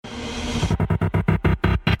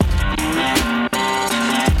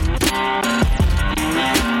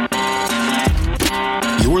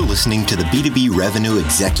listening to the B2B Revenue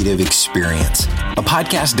Executive Experience, a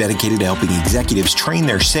podcast dedicated to helping executives train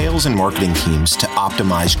their sales and marketing teams to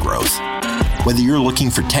optimize growth. Whether you're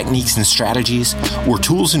looking for techniques and strategies or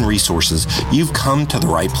tools and resources, you've come to the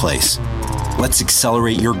right place. Let's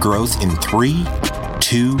accelerate your growth in 3,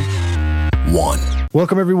 2, 1.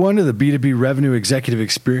 Welcome, everyone, to the B2B Revenue Executive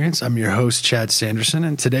Experience. I'm your host, Shatz,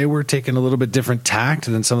 and today we're taking a little bit different tact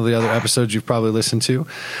than some of the other episodes you've probably listened to.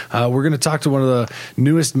 We're going to talk to one of the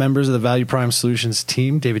newest members of the Value Prime Solutions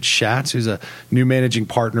team, David Shatz, who's a new managing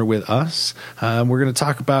partner with us. We're going to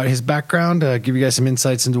talk about his background, give you guys some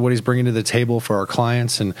insights into what he's bringing to the table for our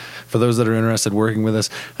clients and for those that are interested working with us,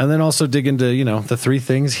 and then also dig into, the 3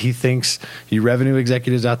 things he thinks you revenue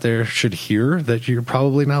executives out there should hear that you're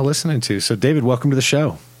probably not listening to. So, David, welcome to the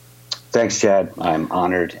show. Thanks, Chad. I'm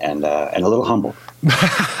honored and a little humble.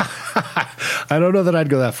 I don't know that I'd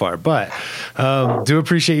go that far, but do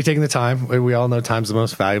appreciate you taking the time. We all know time's the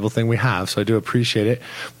most valuable thing we have, so I do appreciate it.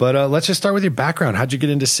 But let's just start with your background. How'd you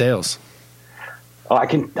get into sales? Oh, I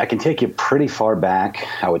can take you pretty far back,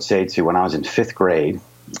 I would say, to when I was in 5th grade,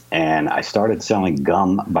 and I started selling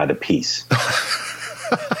gum by the piece.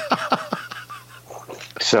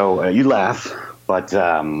 So you laugh. But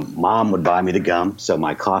Mom would buy me the gum, so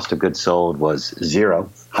my cost of goods sold was 0,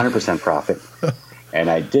 100% profit. And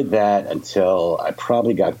I did that until I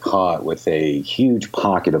probably got caught with a huge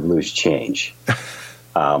pocket of loose change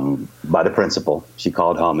by the principal. She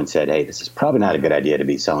called home and said, hey, this is probably not a good idea to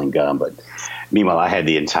be selling gum. But meanwhile, I had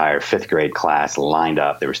the entire 5th grade class lined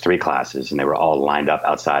up. There was 3 classes, and they were all lined up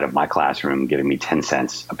outside of my classroom, giving me 10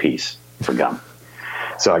 cents a piece for gum.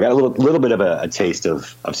 So I got a little bit of a taste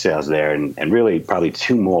of sales there, and really probably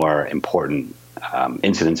 2 more important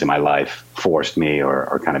incidents in my life forced me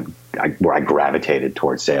or where I gravitated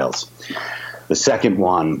towards sales. The second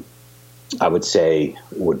one, I would say,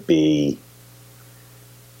 would be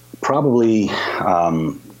probably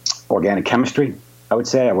organic chemistry. I would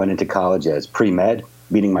say I went into college as pre-med,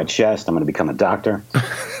 beating my chest, I'm going to become a doctor.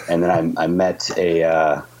 And then I met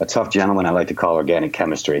a tough gentleman I like to call organic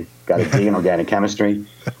chemistry. Got a D in organic chemistry.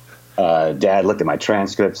 Dad looked at my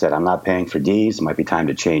transcript, said, I'm not paying for Ds. It might be time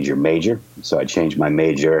to change your major. So I changed my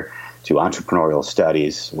major to entrepreneurial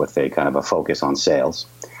studies with a kind of a focus on sales.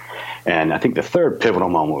 And I think the third pivotal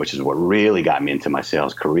moment, which is what really got me into my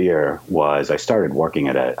sales career, was I started working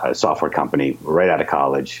at a software company right out of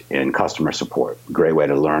college in customer support. Great way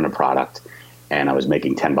to learn a product. And I was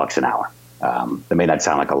making $10 an hour. That may not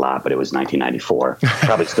sound like a lot, but it was 1994.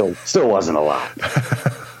 Probably still wasn't a lot.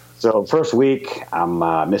 So first week, I'm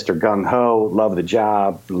Mr. Gung-Ho, love the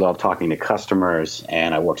job, love talking to customers,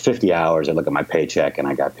 and I worked 50 hours. I look at my paycheck, and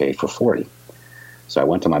I got paid for 40. So I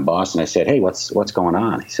went to my boss, and I said, hey, what's going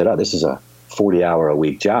on? He said, oh, this is a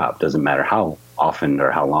 40-hour-a-week job. Doesn't matter how often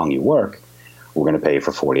or how long you work. We're going to pay you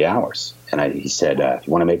for 40 hours. And he said, if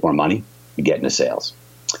you want to make more money, you get into sales.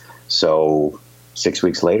 So 6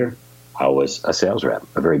 weeks later, I was a sales rep,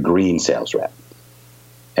 a very green sales rep.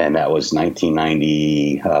 And that was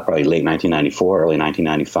 1990, probably late 1994, early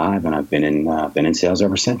 1995, and I've been in sales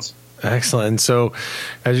ever since. Excellent. And so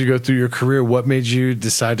as you go through your career, what made you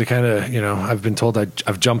decide to kind of, I've been told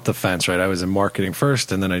I've jumped the fence, right? I was in marketing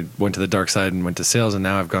first, and then I went to the dark side and went to sales, and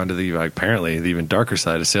now I've gone to the even darker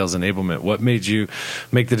side of sales enablement. What made you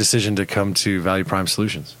make the decision to come to Value Prime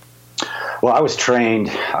Solutions? Well, I was trained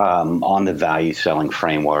on the value selling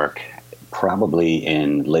framework probably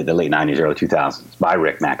in the late 90s, early 2000s by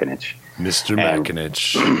Rick McAninch. Mr.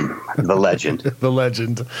 McAninch. The legend. The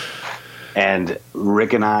legend. And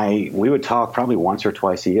Rick and we would talk probably once or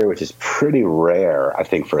twice a year, which is pretty rare, I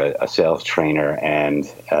think, for a sales trainer and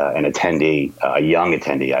an attendee, a young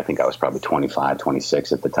attendee. I think I was probably 25,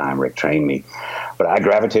 26 at the time Rick trained me. But I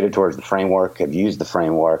gravitated towards the framework, have used the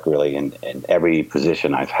framework really in every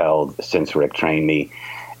position I've held since Rick trained me.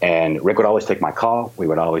 And Rick would always take my call. We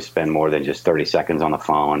would always spend more than just 30 seconds on the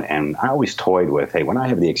phone. And I always toyed with, hey, when I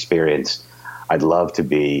have the experience, I'd love to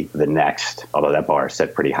be the next, although that bar is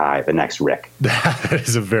set pretty high, the next Rick. That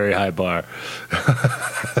is a very high bar.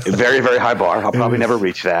 Very, very high bar. I'll probably never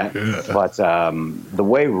reach that. Yeah. But the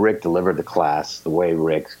way Rick delivered the class, the way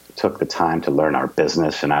Rick took the time to learn our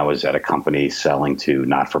business, and I was at a company selling to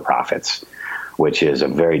not-for-profits, which is a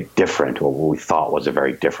very different, or what we thought was a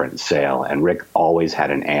very different sale. And Rick always had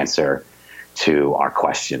an answer to our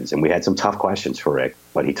questions. And we had some tough questions for Rick,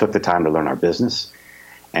 but he took the time to learn our business.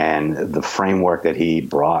 And the framework that he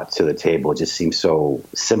brought to the table just seems so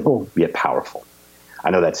simple yet powerful. I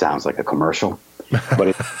know that sounds like a commercial,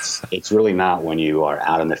 but it's really not when you are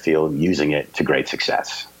out in the field using it to great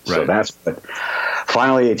success. Right. So that's what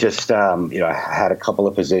Finally, it just, I had a couple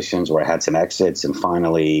of positions where I had some exits, and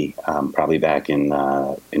finally, probably back in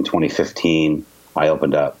 2015, I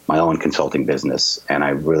opened up my own consulting business, and I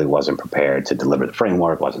really wasn't prepared to deliver the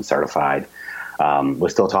framework, wasn't certified.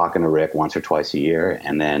 Was still talking to Rick once or twice a year,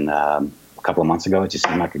 and then a couple of months ago, it just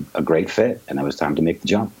seemed like a great fit, and it was time to make the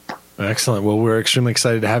jump. Excellent. Well, we're extremely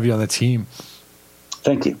excited to have you on the team.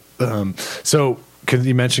 Thank you. So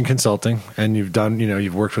you mentioned consulting, and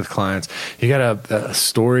you've worked with clients. You got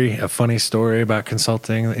a funny story about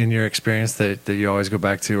consulting in your experience that you always go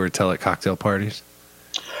back to or tell at cocktail parties?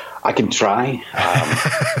 I can try.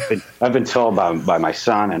 I've been told by my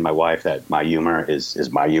son and my wife that my humor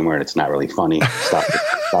is my humor, and it's not really funny.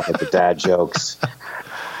 Stop with the dad jokes.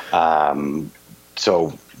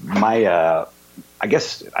 So I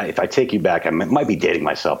guess if I take you back, I might be dating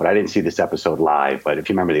myself, but I didn't see this episode live. But if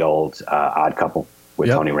you remember the old Odd Couple with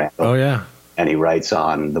Tony Randall. Oh, yeah. And he writes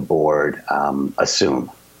on the board,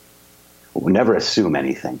 assume. Never assume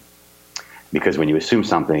anything. Because when you assume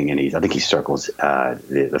something, and I think he circles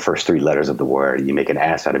the first three letters of the word, you make an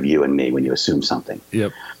ass out of you and me when you assume something.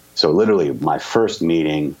 Yep. So literally, my first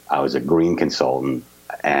meeting, I was a green consultant,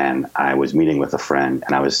 and I was meeting with a friend,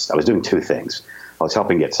 and I was doing two things. I was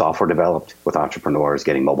helping get software developed with entrepreneurs,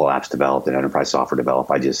 getting mobile apps developed and enterprise software developed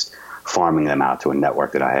by just farming them out to a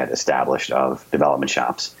network that I had established of development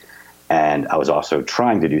shops. And I was also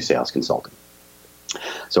trying to do sales consulting.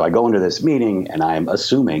 So I go into this meeting, and I'm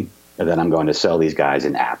assuming that I'm going to sell these guys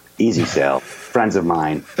an app. Easy sale, friends of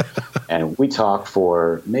mine. And we talk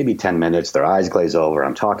for maybe 10 minutes. Their eyes glaze over.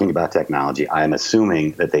 I'm talking about technology. I am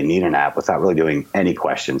assuming that they need an app without really doing any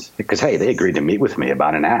questions. Because, hey, they agreed to meet with me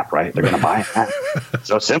about an app, right? They're going to buy an app.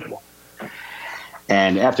 So simple.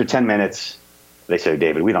 And after 10 minutes, they say,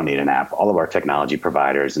 David, we don't need an app. All of our technology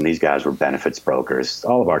providers, and these guys were benefits brokers,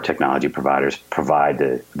 all of our technology providers provide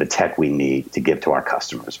the tech we need to give to our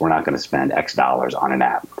customers. We're not going to spend X dollars on an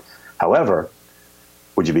app. However,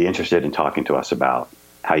 would you be interested in talking to us about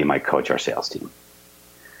how you might coach our sales team?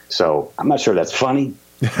 So I'm not sure that's funny,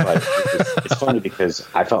 but it's funny because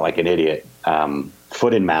I felt like an idiot,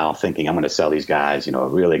 foot in mouth, thinking I'm going to sell these guys, a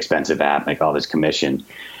really expensive app, make all this commission.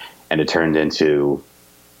 And it turned into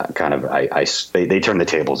they turned the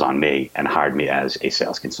tables on me and hired me as a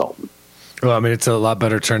sales consultant. Well, I mean, it's a lot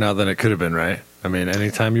better turnout than it could have been, right? I mean,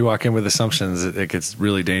 anytime you walk in with assumptions, it gets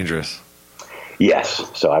really dangerous. Yes.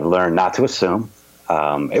 So I've learned not to assume.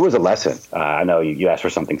 It was a lesson. I know you asked for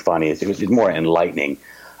something funny. It was more enlightening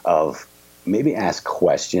of maybe ask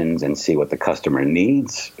questions and see what the customer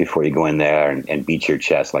needs before you go in there and beat your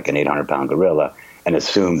chest like an 800-pound gorilla and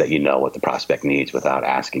assume that you know what the prospect needs without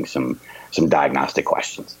asking some diagnostic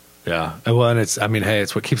questions. Yeah. Well, and it's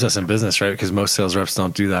what keeps us in business, right? Because most sales reps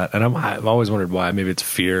don't do that. And I've always wondered why. Maybe it's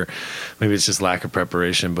fear. Maybe it's just lack of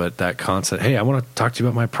preparation. But that constant, hey, I want to talk to you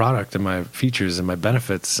about my product and my features and my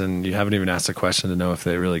benefits. And you haven't even asked a question to know if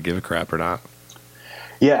they really give a crap or not.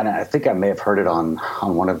 Yeah. And I think I may have heard it on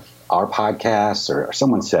one of our podcasts or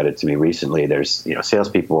someone said it to me recently. There's,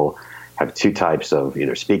 salespeople have two types of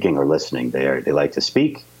either speaking or listening. They like to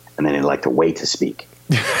speak, and then they like to wait to speak.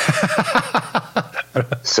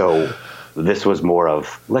 So this was more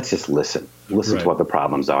of, let's just listen right. to what the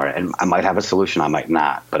problems are. And I might have a solution, I might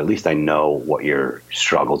not, but at least I know what your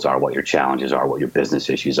struggles are, what your challenges are, what your business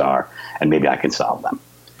issues are, and maybe I can solve them.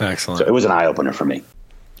 Excellent. So it was an eye-opener for me.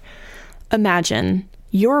 Imagine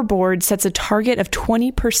your board sets a target of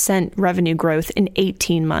 20% revenue growth in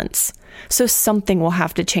 18 months. So something will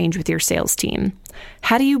have to change with your sales team.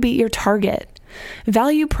 How do you beat your target?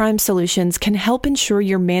 Value Prime Solutions can help ensure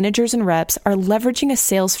your managers and reps are leveraging a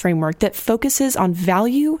sales framework that focuses on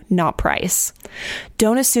value, not price.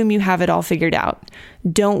 Don't assume you have it all figured out.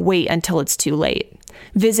 Don't wait until it's too late.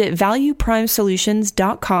 Visit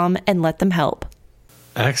valueprimesolutions.com and let them help.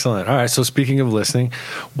 Excellent. All right. So speaking of listening,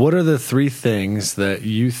 what are the three things that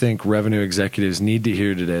you think revenue executives need to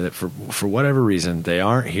hear today that for whatever reason they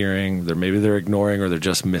aren't hearing, maybe they're ignoring or they're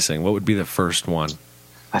just missing? What would be the first one?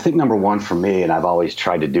 I think number one for me, and I've always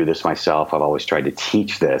tried to do this myself, I've always tried to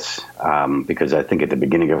teach this because I think at the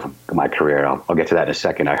beginning of my career, I'll get to that in a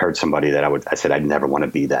second, I heard somebody that I said I'd never want to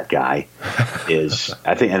be that guy.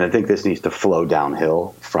 I think this needs to flow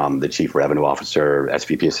downhill from the chief revenue officer,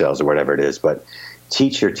 SVP of sales, or whatever it is, but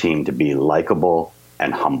teach your team to be likable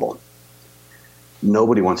and humble.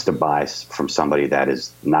 Nobody wants to buy from somebody that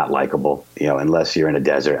is not likable, unless you're in a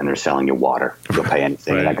desert and they're selling you water. You'll pay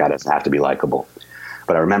anything, right. And that guy doesn't have to be likable.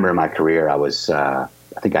 But I remember in my career, I was, I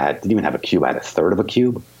think didn't even have a cube. I had a third of a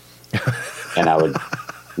cube. And I would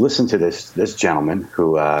listen to this gentleman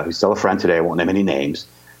who's still a friend today. I won't name any names.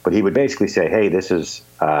 But he would basically say, hey, this is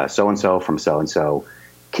so-and-so from so-and-so.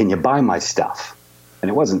 Can you buy my stuff? And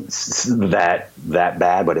it wasn't that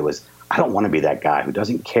bad, but it was, I don't want to be that guy who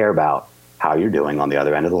doesn't care about how you're doing on the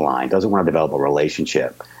other end of the line, doesn't want to develop a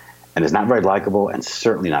relationship, and is not very likable and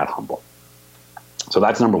certainly not humble. So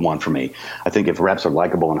that's number one for me. I think if reps are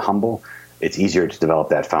likable and humble, it's easier to develop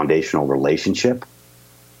that foundational relationship,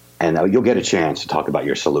 and you'll get a chance to talk about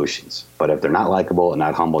your solutions. But if they're not likable and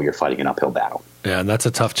not humble, you're fighting an uphill battle. Yeah, and that's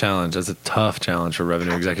a tough challenge. That's a tough challenge for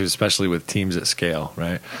revenue executives, especially with teams at scale,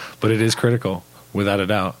 right? But it is critical, without a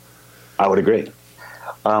doubt. I would agree.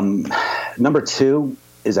 Number two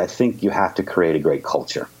is I think you have to create a great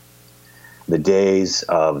culture. The days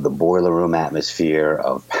of the boiler room atmosphere,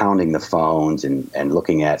 of pounding the phones and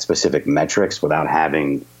looking at specific metrics without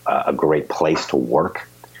having a great place to work,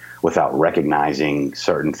 without recognizing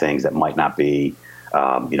certain things that might not be,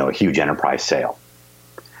 a huge enterprise sale.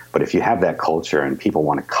 But if you have that culture and people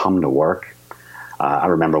want to come to work, I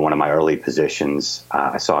remember one of my early positions,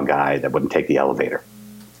 I saw a guy that wouldn't take the elevator.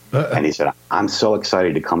 And he said, I'm so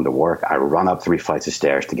excited to come to work. I run up 3 flights of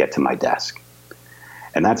stairs to get to my desk.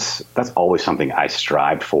 And that's always something I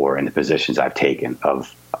strived for in the positions I've taken.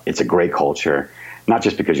 It's a great culture, not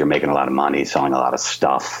just because you're making a lot of money, selling a lot of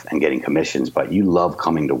stuff and getting commissions, but you love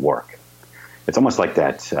coming to work. It's almost like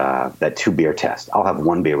that 2-beer test. I'll have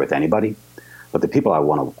 1 beer with anybody, but the people I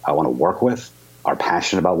want to work with are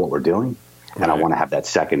passionate about what we're doing, and I want to have that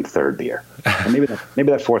 2nd, 3rd beer, and maybe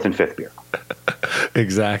that 4th and 5th beer.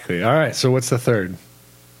 Exactly. All right. So what's the third?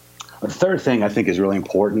 The third thing I think is really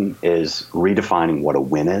important is redefining what a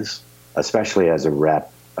win is, especially as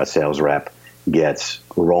a sales rep gets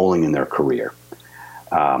rolling in their career.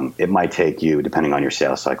 It might take you, depending on your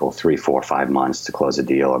sales cycle, 3, 4, 5 months to close a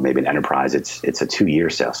deal, or maybe an enterprise, it's a 2-year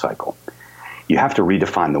sales cycle. You have to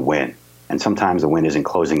redefine the win. And sometimes the win isn't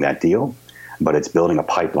closing that deal, but it's building a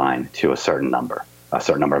pipeline to a certain number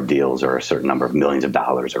of deals, or a certain number of millions of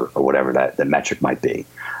dollars, or whatever that metric might be.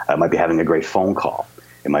 It might be having a great phone call.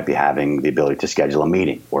 It might be having the ability to schedule a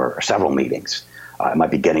meeting or several meetings. It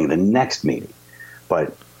might be getting the next meeting.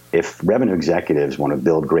 But if revenue executives want to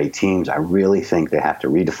build great teams, I really think they have to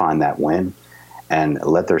redefine that win and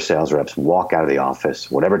let their sales reps walk out of the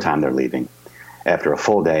office, whatever time they're leaving, after a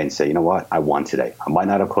full day and say, you know what, I won today. I might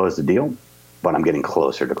not have closed the deal, but I'm getting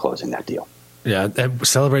closer to closing that deal. Yeah,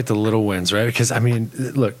 celebrate the little wins, right? Because, I mean,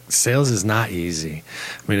 look, sales is not easy.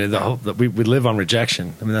 I mean, we live on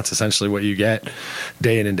rejection. I mean, that's essentially what you get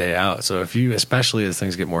day in and day out. So if you, especially as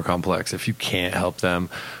things get more complex, if you can't help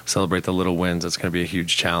them celebrate the little wins, it's going to be a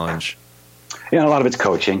huge challenge. Yeah, a lot of it's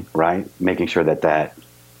coaching, right? Making sure that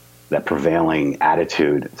prevailing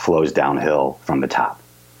attitude flows downhill from the top.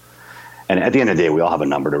 And at the end of the day, we all have a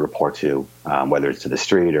number to report to, whether it's to the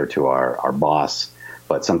street or to our boss.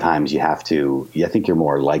 But sometimes I think you're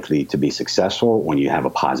more likely to be successful when you have a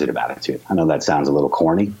positive attitude. I know that sounds a little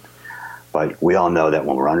corny, but we all know that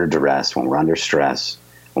when we're under duress, when we're under stress,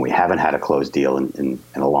 when we haven't had a closed deal in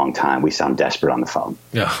a long time, we sound desperate on the phone.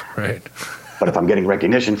 Yeah, right. But if I'm getting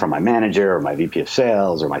recognition from my manager or my VP of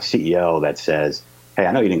sales or my CEO that says, hey,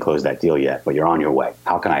 I know you didn't close that deal yet, but you're on your way.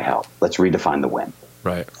 How can I help? Let's redefine the win.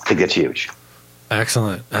 Right. I think it's huge.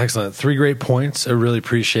 Excellent. 3 great points. I really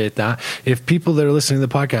appreciate that. If people that are listening to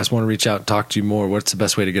the podcast want to reach out and talk to you more, what's the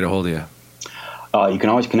best way to get a hold of you? You can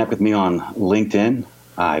always connect with me on LinkedIn.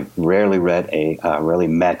 I've rarely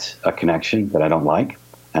met a connection that I don't like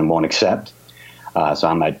and won't accept. So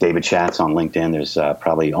I'm at David Shatz on LinkedIn. There's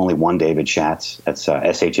probably only one David Shatz. That's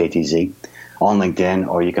Shatz on LinkedIn.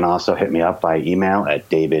 Or you can also hit me up by email at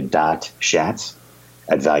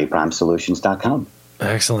david.shatz@valueprimesolutions.com.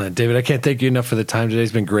 Excellent. David, I can't thank you enough for the time today.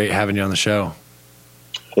 It's been great having you on the show.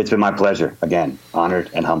 It's been my pleasure. Again, honored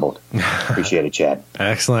and humbled. Appreciate it, Chad.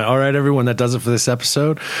 Excellent. All right, everyone, that does it for this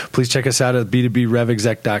episode. Please check us out at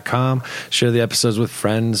b2brevexec.com. Share the episodes with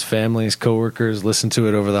friends, families, coworkers. Listen to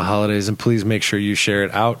it over the holidays, and please make sure you share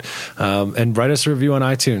it out. And write us a review on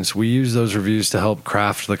iTunes. We use those reviews to help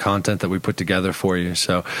craft the content that we put together for you.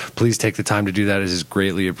 So please take the time to do that. It is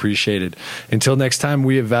greatly appreciated. Until next time,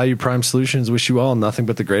 we at Value Prime Solutions wish you all nothing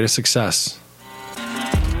but the greatest success.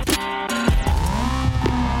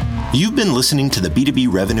 You've been listening to the B2B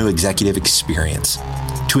Revenue Executive Experience.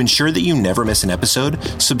 To ensure that you never miss an episode,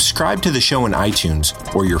 subscribe to the show in iTunes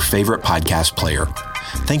or your favorite podcast player.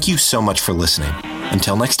 Thank you so much for listening.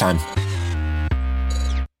 Until next time.